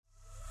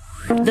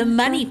The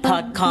Money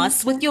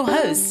Podcast with your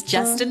hosts,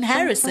 Justin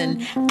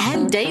Harrison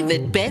and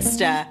David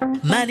Bester.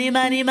 Money,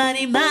 money,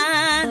 money,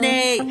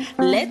 money.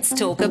 Let's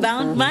talk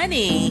about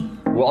money.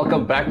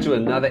 Welcome back to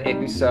another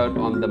episode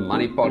on the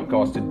Money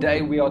Podcast.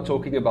 Today we are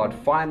talking about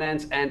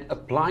finance and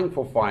applying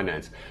for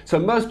finance. So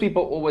most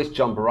people always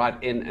jump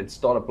right in and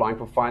start applying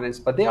for finance,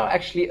 but there are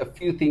actually a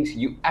few things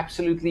you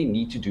absolutely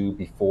need to do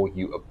before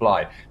you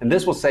apply. And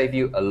this will save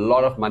you a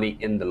lot of money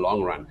in the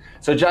long run.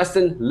 So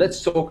Justin,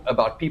 let's talk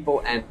about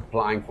people and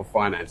applying for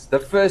finance. The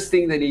first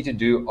thing they need to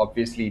do,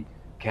 obviously,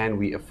 can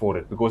we afford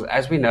it? Because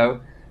as we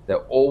know, they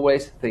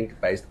always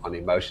think based on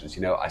emotions.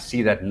 You know, I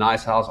see that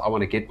nice house, I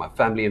want to get my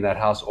family in that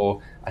house,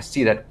 or I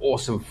see that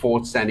awesome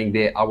Ford standing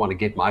there, I want to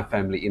get my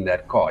family in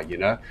that car, you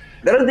know.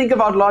 They don't think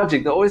about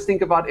logic, they always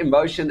think about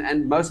emotion,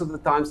 and most of the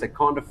times they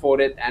can't afford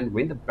it, and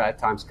when the bad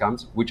times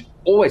comes, which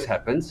always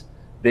happens,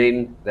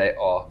 then they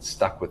are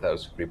stuck with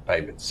those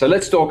repayments. So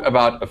let's talk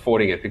about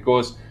affording it,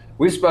 because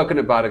we've spoken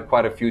about it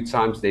quite a few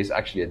times. There's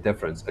actually a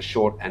difference, a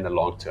short and a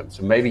long term.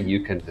 So maybe you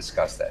can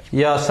discuss that.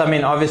 Yes, I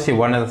mean, obviously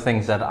one of the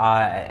things that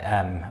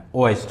I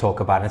always talk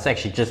about, and it's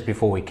actually just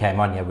before we came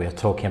on here, we were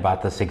talking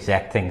about this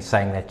exact thing,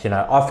 saying that, you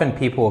know, often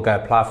people will go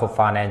apply for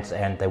finance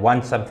and they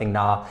want something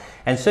now.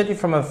 And certainly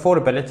from an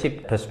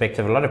affordability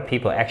perspective, a lot of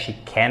people actually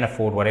can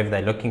afford whatever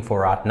they're looking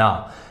for right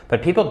now.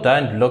 But people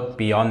don't look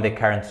beyond their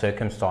current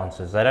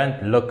circumstances. They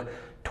don't look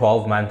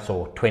 12 months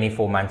or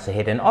 24 months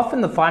ahead. And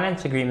often the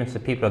finance agreements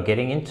that people are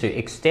getting into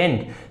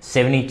extend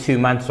 72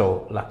 months,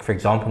 or like, for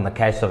example, in the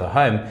case of a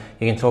home,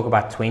 you can talk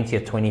about 20 or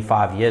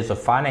 25 years of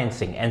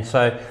financing. And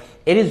so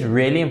it is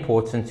really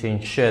important to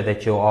ensure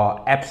that you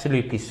are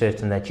absolutely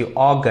certain that you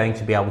are going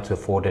to be able to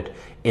afford it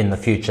in the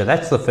future.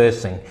 That's the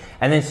first thing.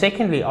 And then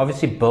secondly,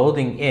 obviously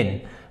building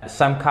in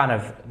some kind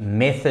of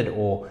method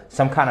or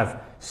some kind of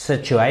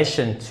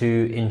situation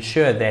to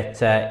ensure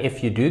that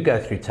if you do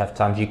go through tough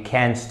times, you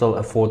can still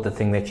afford the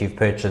thing that you've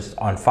purchased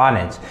on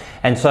finance.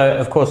 And so,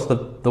 of course,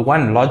 the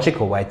one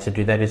logical way to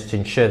do that is to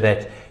ensure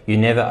that you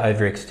never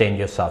overextend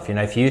yourself. You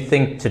know, if you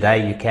think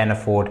today you can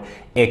afford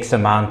X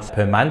amount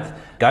per month,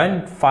 go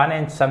and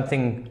finance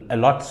something a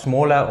lot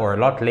smaller or a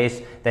lot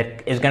less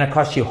that is going to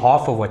cost you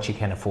half of what you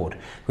can afford.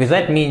 Because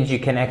that means you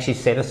can actually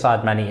set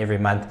aside money every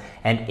month.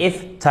 And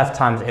if tough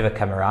times ever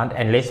come around,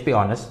 and let's be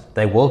honest,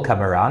 they will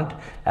come around,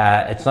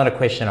 it's not a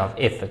question of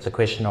if, it's a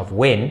question of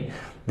when,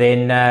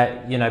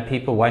 then you know,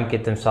 people won't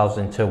get themselves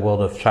into a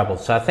world of trouble.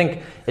 So I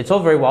think it's all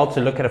very well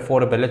to look at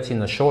affordability in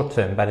the short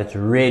term, but it's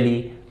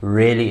really,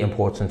 really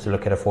important to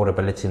look at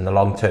affordability in the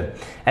long term.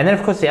 And then,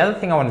 of course, the other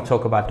thing I want to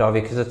talk about,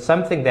 Davi, because it's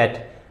something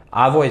that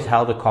I've always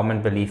held a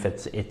common belief.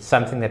 It's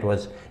something that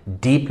was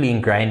deeply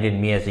ingrained in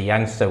me as a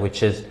youngster,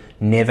 which is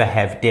never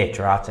have debt,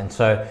 right? And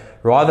so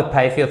rather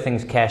pay for your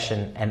things cash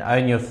and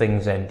own your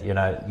things, and you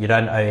know, you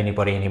don't owe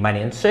anybody any money.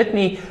 And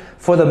certainly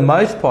for the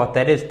most part,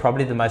 that is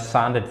probably the most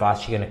sound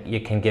advice you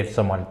can give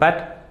someone.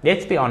 But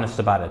let's be honest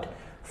about it.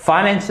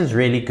 Finance is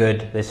really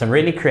good. There's some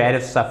really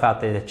creative stuff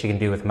out there that you can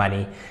do with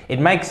money.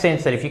 It makes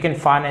sense that if you can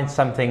finance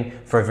something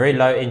for a very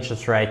low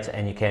interest rate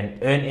and you can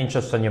earn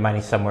interest on your money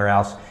somewhere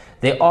else,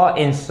 there are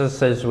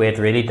instances where it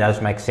really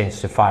does make sense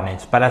to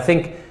finance. But I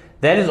think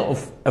that is,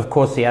 of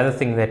course, the other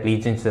thing that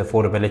leads into the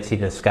affordability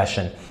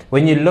discussion.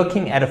 When you're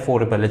looking at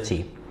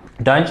affordability,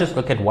 don't just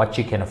look at what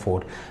you can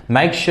afford.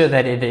 Make sure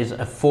that it is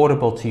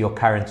affordable to your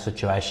current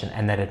situation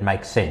and that it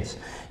makes sense.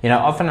 You know,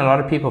 often a lot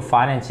of people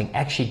financing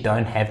actually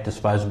don't have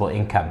disposable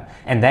income,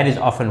 and that is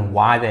often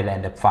why they'll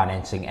end up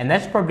financing. And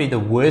that's probably the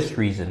worst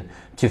reason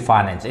to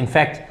finance. In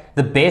fact,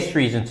 the best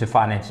reason to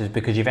finance is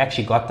because you've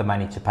actually got the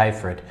money to pay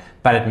for it,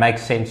 but it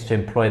makes sense to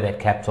employ that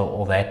capital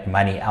or that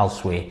money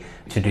elsewhere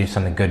to do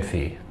something good for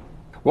you.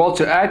 Well,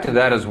 to add to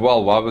that as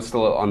well, while we're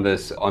still on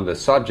this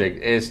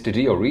subject, is to do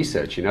your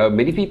research. You know,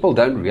 many people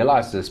don't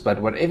realize this,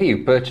 but whatever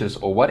you purchase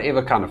or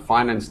whatever kind of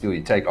finance deal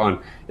you take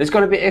on, there's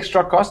going to be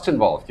extra costs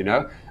involved, you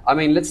know. I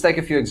mean, let's take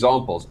a few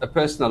examples. A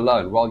personal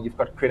loan, well, you've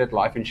got credit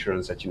life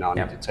insurance that you now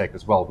need to take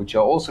as well, which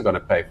you're also going to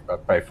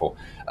pay for.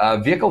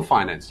 Vehicle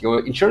finance,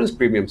 your insurance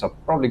premiums are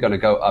probably going to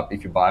go up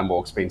if you buy a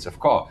more expensive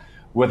car.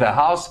 With a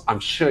house, I'm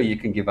sure you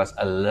can give us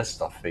a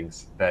list of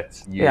things that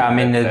you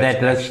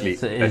that list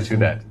is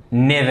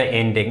never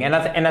ending. And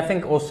I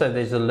think also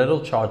there's a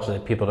little charge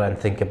that people don't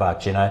think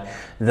about, you know,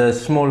 the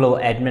small little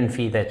admin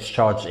fee that's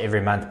charged every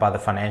month by the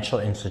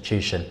financial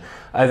institution.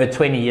 Over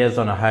 20 years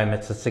on a home,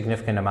 it's a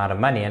significant amount of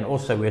money. And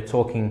also we were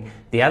talking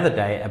the other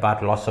day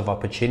about loss of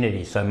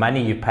opportunity. So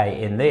money you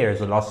pay in there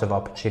is a loss of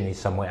opportunity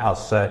somewhere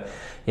else. So,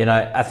 you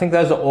know, I think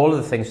those are all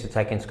of the things to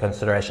take into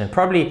consideration.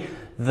 Probably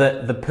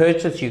the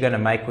purchase you're going to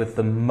make with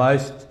the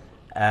most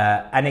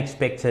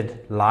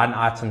unexpected line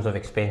items of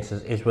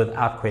expenses is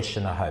without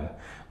question a home.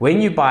 When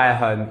you buy a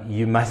home,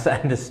 you must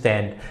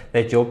understand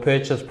that your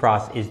purchase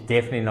price is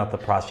definitely not the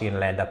price you're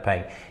going to end up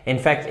paying. In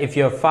fact, if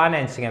you're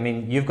financing, I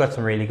mean, you've got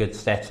some really good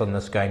stats on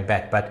this going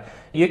back, but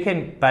you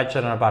can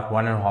budget on about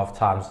 1.5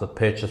 times the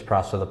purchase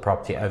price of the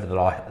property over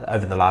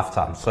the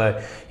lifetime. So,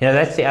 you know,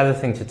 that's the other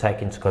thing to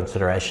take into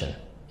consideration.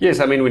 Yes,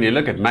 I mean, when you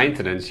look at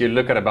maintenance, you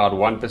look at about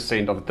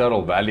 1% of the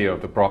total value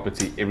of the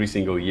property every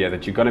single year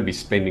that you're going to be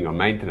spending on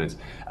maintenance.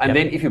 And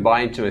then if you buy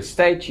into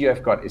estate, you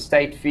have got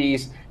estate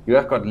fees, you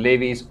have got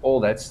levies, all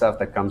that stuff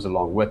that comes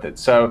along with it.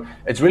 So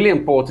it's really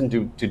important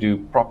to do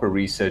proper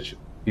research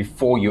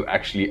before you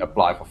actually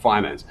apply for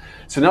finance.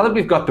 So now that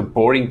we've got the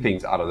boring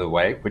things out of the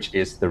way, which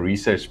is the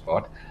research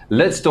part,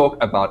 let's talk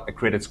about a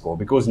credit score,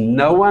 because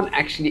no one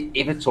actually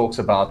ever talks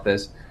about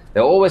this.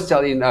 They'll always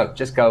tell you, no,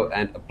 just go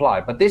and apply.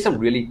 But there's some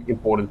really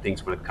important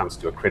things when it comes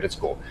to a credit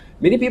score.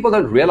 Many people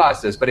don't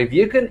realize this, but if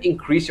you can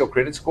increase your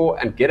credit score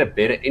and get a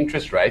better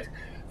interest rate,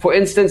 for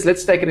instance,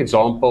 let's take an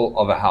example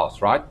of a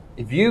house, right?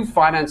 If you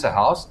finance a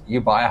house, you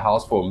buy a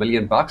house for $1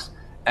 million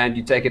and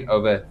you take it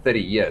over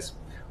 30 years.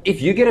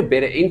 If you get a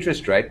better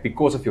interest rate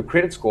because of your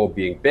credit score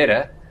being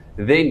better,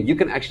 then you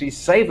can actually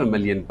save $1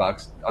 million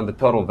on the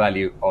total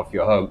value of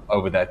your home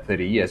over that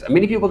 30 years. And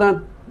many people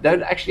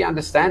don't actually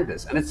understand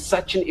this. And it's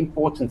such an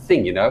important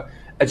thing, you know.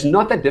 It's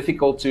not that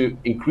difficult to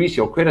increase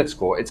your credit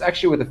score. It's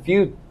actually with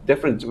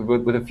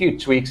a few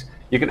tweaks,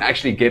 you can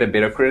actually get a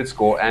better credit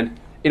score. And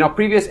in our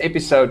previous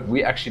episode,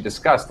 we actually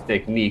discussed the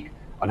technique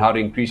on how to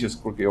increase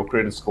your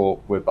credit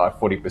score with about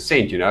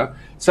 40%, you know.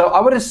 So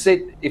I would have said,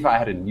 if I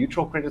had a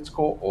neutral credit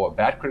score or a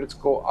bad credit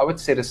score, I would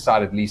set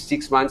aside at least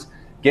 6 months,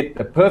 get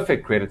the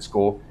perfect credit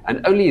score,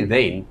 and only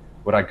then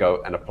would I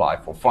go and apply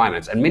for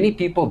finance. And many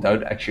people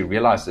don't actually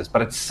realize this,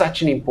 but it's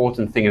such an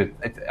important thing.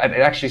 It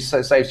actually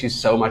saves you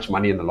so much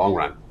money in the long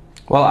run.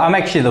 Well, I'm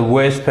actually the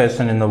worst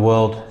person in the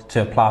world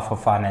to apply for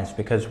finance,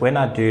 because when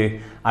I do,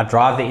 I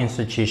drive the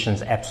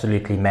institutions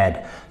absolutely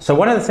mad. So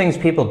one of the things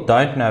people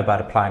don't know about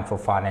applying for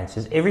finance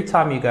is every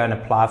time you go and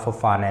apply for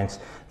finance,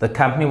 the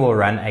company will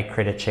run a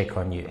credit check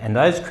on you. And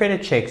those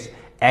credit checks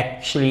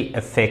actually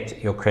affect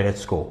your credit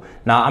score.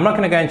 Now, I'm not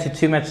going to go into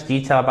too much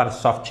detail about a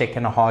soft check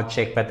and a hard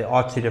check, but there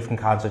are two different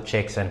kinds of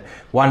checks, and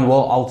one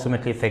will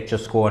ultimately affect your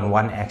score and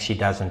one actually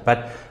doesn't.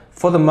 But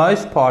for the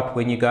most part,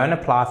 when you go and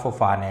apply for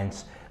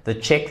finance, the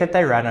check that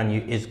they run on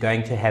you is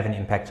going to have an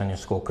impact on your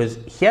score, because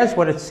here's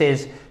what it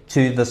says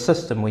to the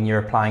system when you're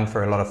applying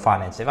for a lot of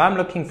finance. If I'm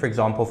looking, for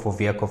example, for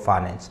vehicle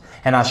finance,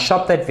 and I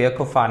shop that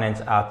vehicle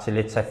finance out to,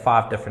 let's say,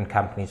 5 different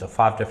companies or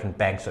 5 different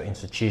banks or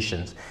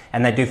institutions,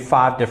 and they do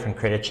 5 different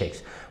credit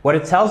checks, what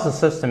it tells the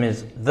system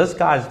is this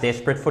guy is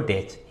desperate for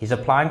debt, he's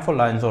applying for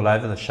loans all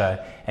over the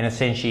show, and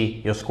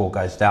essentially your score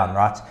goes down,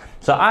 right?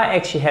 So I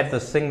actually have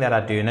this thing that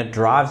I do, and it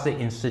drives the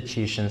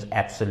institutions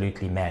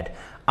absolutely mad.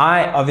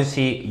 I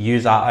obviously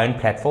use our own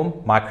platform,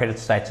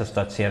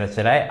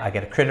 mycreditstatus.co.za. I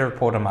get a credit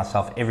report on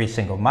myself every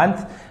single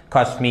month. It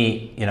costs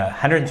me,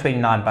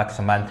 $129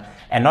 a month.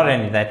 And not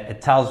only that,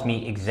 it tells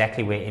me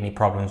exactly where any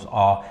problems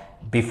are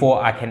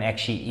before I can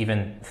actually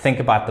even think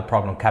about the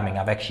problem coming.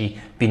 I've actually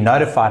been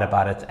notified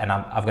about it, and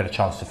I've got a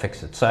chance to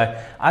fix it.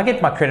 So I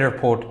get my credit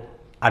report,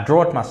 I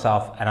draw it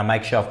myself, and I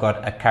make sure I've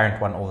got a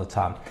current one all the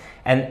time.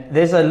 And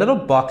there's a little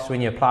box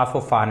when you apply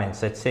for finance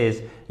that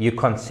says you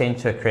consent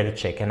to a credit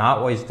check, and I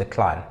always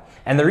decline.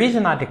 And the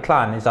reason I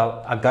decline is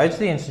I go to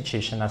the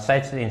institution, I say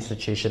to the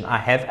institution, I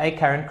have a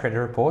current credit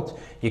report.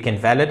 You can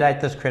validate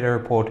this credit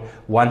report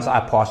once I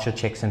pass your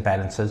checks and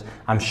balances.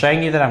 I'm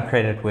showing you that I'm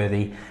credit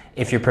worthy.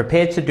 If you're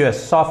prepared to do a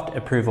soft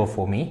approval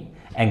for me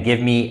and give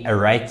me a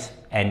rate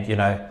and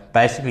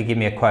basically give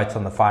me a quote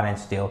on the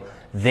finance deal,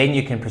 then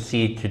you can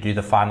proceed to do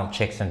the final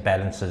checks and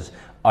balances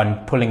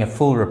on pulling a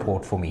full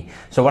report for me.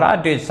 So what I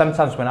do is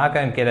sometimes when I go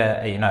and get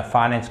a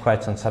finance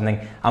quotes on something,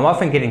 I'm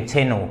often getting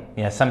 10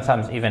 or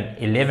sometimes even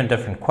 11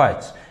 different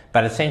quotes.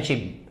 But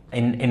essentially,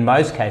 in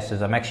most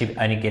cases, I'm actually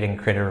only getting a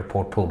credit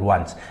report pulled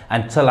once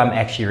until I'm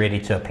actually ready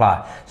to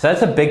apply. So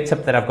that's a big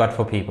tip that I've got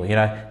for people. Go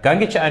and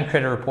get your own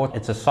credit report.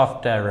 It's a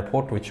soft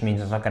report, which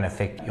means it's not going to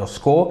affect your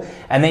score.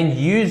 And then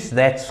use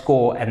that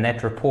score and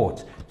that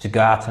report to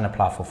go out and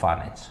apply for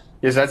finance.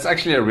 Yes, that's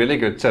actually a really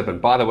good tip.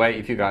 And by the way,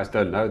 if you guys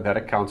don't know, that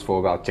accounts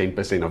for about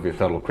 10% of your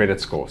total credit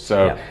score.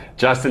 So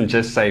Justin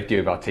just saved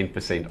you about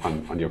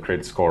 10% on your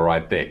credit score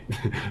right there.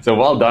 So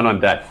well done on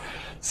that.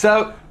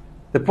 So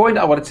the point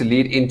I wanted to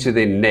lead into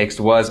then next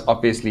was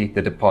obviously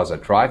the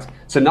deposit, right?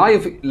 So now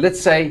let's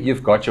say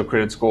you've got your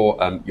credit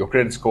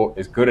score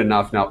is good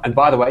enough now. And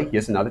by the way,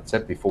 here's another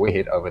tip before we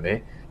head over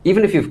there.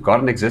 Even if you've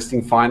got an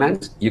existing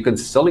finance, you can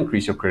still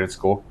increase your credit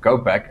score, go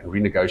back and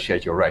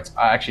renegotiate your rates.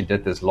 I actually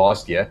did this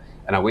last year,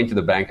 and I went to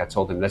the bank. I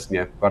told them, listen,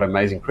 I've got an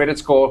amazing credit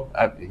score.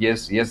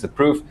 Here's the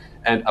proof,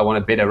 and I want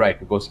a better rate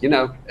because,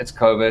 it's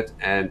COVID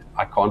and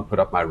I can't put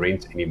up my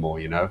rent anymore,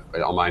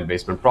 on my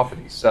investment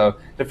properties. So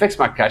it affects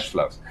my cash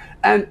flows.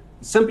 And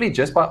simply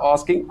just by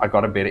asking, I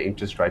got a better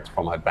interest rate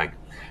from my bank.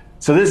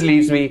 So this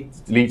leads me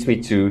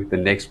to the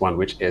next one,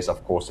 which is,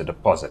 of course, the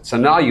deposit. So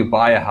now you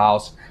buy a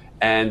house,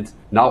 and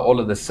now all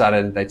of a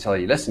sudden they tell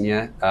you, listen,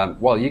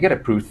 you get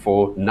approved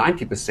for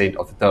 90%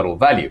 of the total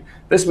value.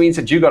 This means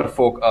that you got to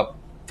fork up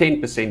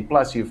 10%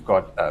 plus you've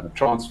got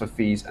transfer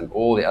fees and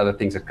all the other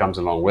things that comes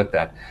along with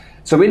that.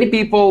 So many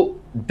people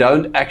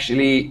don't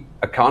actually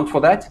account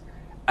for that.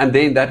 And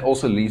then that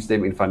also leaves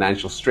them in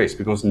financial stress,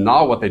 because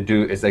now what they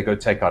do is they go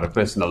take out a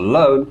personal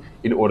loan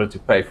in order to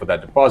pay for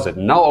that deposit.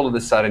 Now all of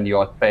a sudden you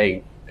are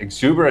paying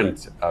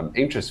exuberant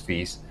interest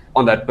fees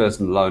on that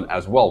personal loan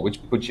as well, which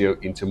puts you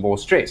into more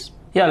stress.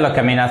 Yeah, look,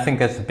 I mean, I think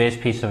that's the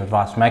best piece of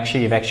advice. Make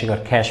sure you've actually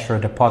got cash for a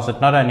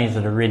deposit. Not only is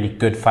it a really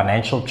good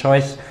financial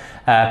choice,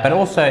 but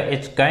also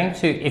it's going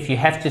to, if you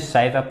have to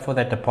save up for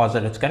that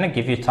deposit, it's going to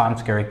give you time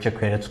to correct your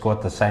credit score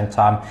at the same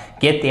time,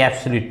 get the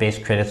absolute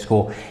best credit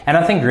score. And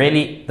I think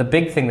really the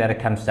big thing that it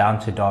comes down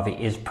to, Davy,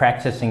 is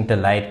practicing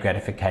delayed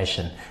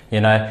gratification.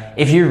 You know,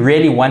 if you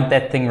really want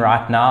that thing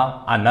right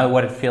now, I know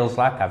what it feels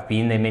like. I've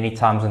been there many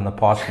times in the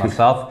past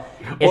myself.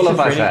 All of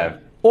us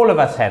have. All of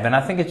us have, and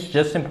I think it's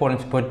just important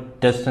to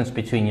put distance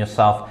between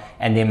yourself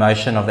and the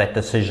emotion of that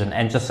decision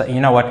and just say, you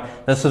know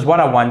what, this is what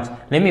I want,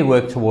 let me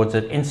work towards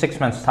it. In 6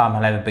 months' time,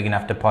 I'll have a big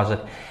enough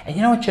deposit. And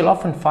you know what, you'll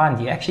often find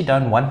you actually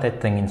don't want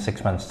that thing in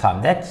 6 months'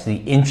 time. That's the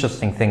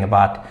interesting thing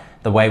about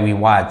the way we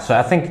wired. So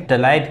I think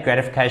delayed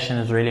gratification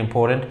is really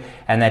important,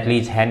 and that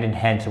leads hand in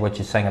hand to what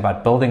you're saying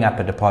about building up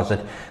a deposit,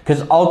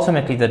 because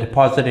ultimately the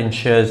deposit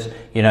ensures,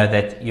 you know,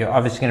 that you're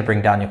obviously going to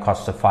bring down your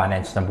cost of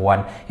finance, number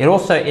one. It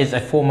also is a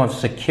form of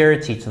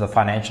security to the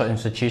financial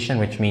institution,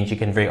 which means you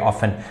can very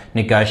often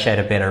negotiate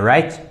a better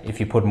rate. If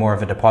you put more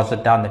of a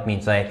deposit down, that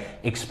means they're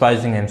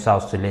exposing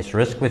themselves to less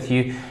risk with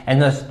you, and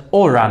this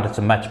all around it's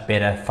a much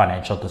better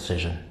financial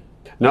decision.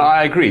 No,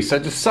 I agree. So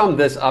to sum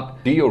this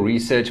up, do your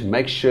research,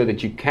 make sure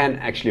that you can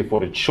actually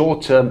afford it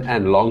short term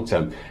and long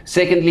term.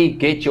 Secondly,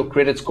 get your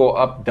credit score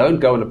up.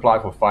 Don't go and apply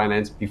for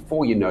finance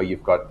before you know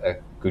you've got a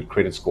good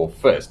credit score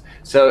first.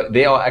 So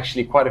there are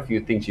actually quite a few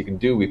things you can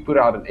do. We put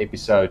out an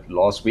episode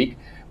last week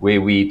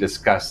where we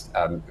discussed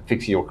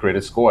fixing your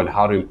credit score and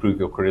how to improve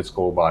your credit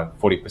score by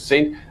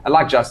 40%. And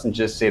like Justin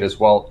just said as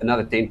well,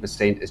 another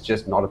 10% is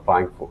just not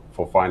applying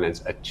for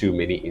finance at too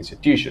many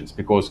institutions,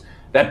 because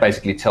that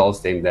basically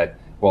tells them that,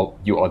 well,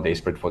 you are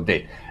desperate for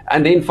debt.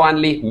 And then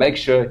finally, make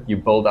sure you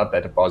build up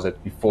that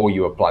deposit before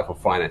you apply for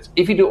finance.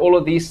 If you do all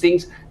of these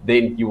things,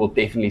 then you will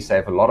definitely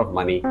save a lot of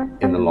money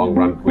in the long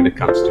run when it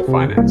comes to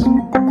finance.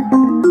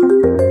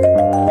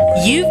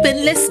 You've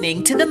been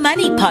listening to the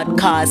Money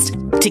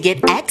Podcast. To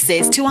get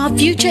access to our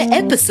future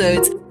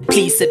episodes,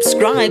 please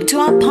subscribe to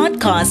our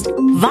podcast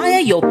via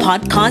your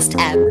podcast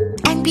app.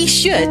 And be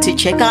sure to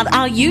check out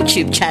our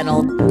YouTube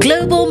channel,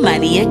 Global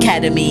Money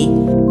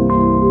Academy.